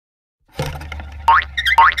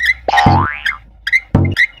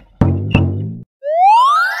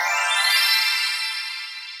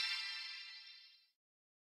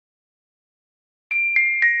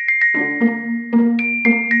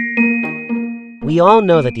We all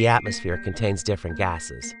know that the atmosphere contains different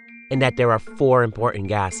gases, and that there are 4 important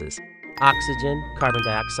gases: oxygen, carbon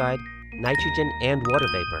dioxide, nitrogen, and water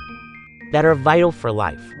vapor, that are vital for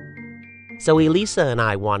life. So Elyssa and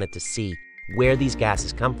I wanted to see where these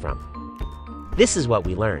gases come from. This is what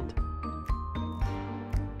we learned.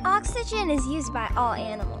 Oxygen is used by all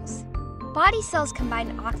animals. Body cells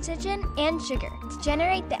combine oxygen and sugar to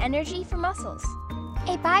generate the energy for muscles.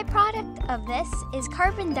 A byproduct of this is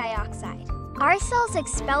carbon dioxide. Our cells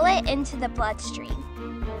expel it into the bloodstream.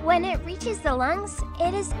 When it reaches the lungs,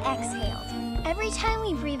 it is exhaled. Every time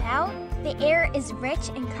we breathe out, the air is rich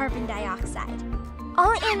in carbon dioxide.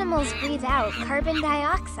 All animals breathe out carbon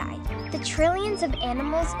dioxide. The trillions of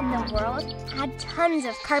animals in the world add tons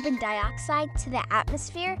of carbon dioxide to the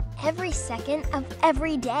atmosphere every second of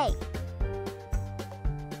every day.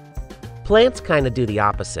 Plants kind of do the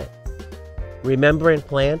opposite. Remember in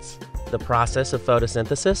plants, the process of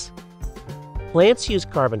photosynthesis? Plants use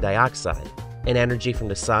carbon dioxide and energy from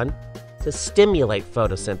the sun to stimulate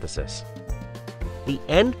photosynthesis. The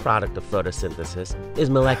end product of photosynthesis is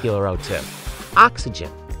molecular O2, oxygen.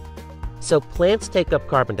 So plants take up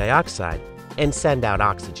carbon dioxide and send out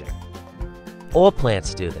oxygen. All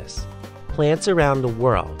plants do this. Plants around the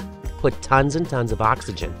world put tons and tons of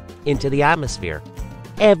oxygen into the atmosphere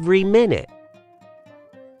every minute.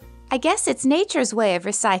 I guess it's nature's way of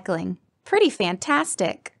recycling. Pretty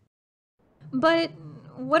fantastic. But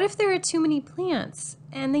what if there are too many plants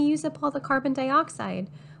and they use up all the carbon dioxide,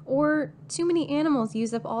 or too many animals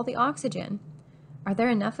use up all the oxygen? Are there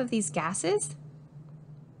enough of these gases?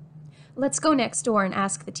 Let's go next door and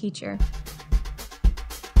ask the teacher.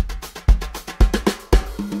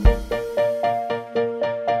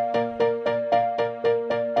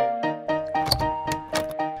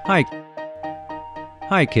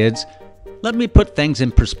 Hi kids. Let me put things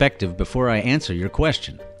in perspective before I answer your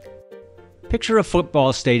question. Picture a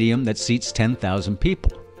football stadium that seats 10,000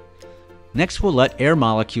 people. Next, we'll let air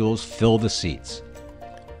molecules fill the seats.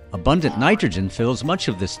 Abundant nitrogen fills much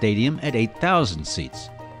of the stadium at 8,000 seats.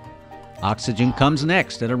 Oxygen comes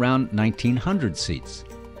next at around 1,900 seats.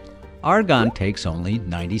 Argon takes only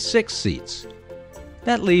 96 seats.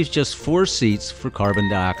 That leaves just 4 seats for carbon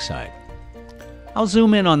dioxide. I'll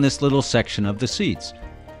zoom in on this little section of the seats.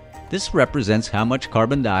 This represents how much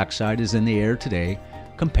carbon dioxide is in the air today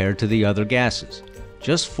compared to the other gases,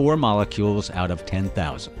 just 4 molecules out of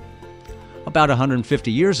 10,000. About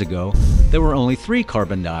 150 years ago, there were only 3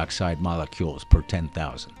 carbon dioxide molecules per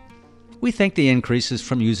 10,000. We think the increase is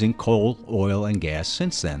from using coal, oil, and gas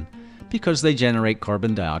since then, because they generate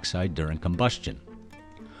carbon dioxide during combustion.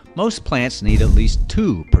 Most plants need at least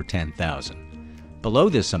 2 per 10,000. Below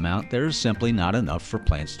this amount, there is simply not enough for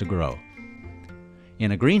plants to grow.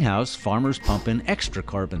 In a greenhouse, farmers pump in extra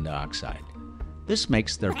carbon dioxide. This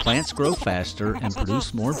makes their plants grow faster and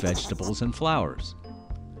produce more vegetables and flowers.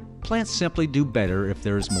 Plants simply do better if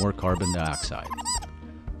there is more carbon dioxide.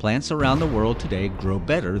 Plants around the world today grow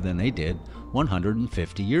better than they did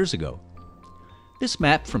 150 years ago. This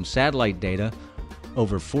map from satellite data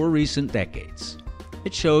over 4 recent decades.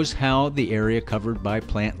 It shows how the area covered by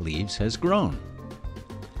plant leaves has grown.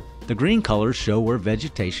 The green colors show where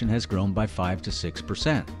vegetation has grown by 5 to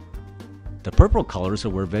 6%. The purple colors are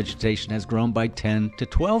where vegetation has grown by 10 to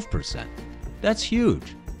 12%. That's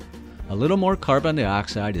huge. A little more carbon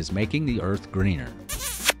dioxide is making the earth greener.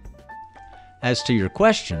 As to your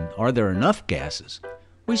question, are there enough gases?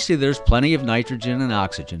 We see there's plenty of nitrogen and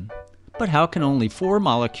oxygen, but how can only 4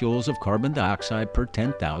 molecules of carbon dioxide per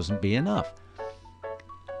 10,000 be enough?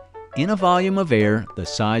 In a volume of air the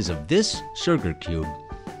size of this sugar cube,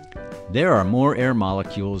 there are more air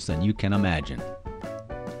molecules than you can imagine.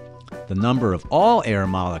 The number of all air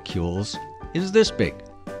molecules is this big,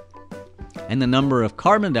 and the number of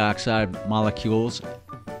carbon dioxide molecules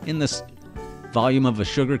in this volume of a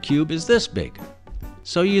sugar cube is this big.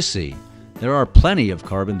 So you see, there are plenty of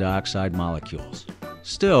carbon dioxide molecules.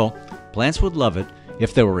 Still, plants would love it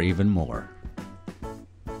if there were even more.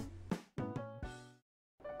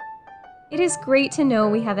 It is great to know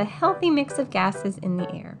we have a healthy mix of gases in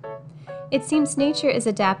the air. It seems nature is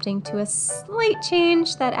adapting to a slight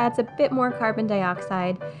change that adds a bit more carbon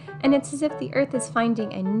dioxide, and it's as if the Earth is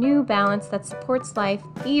finding a new balance that supports life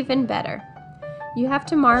even better. You have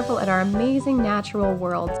to marvel at our amazing natural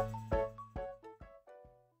world.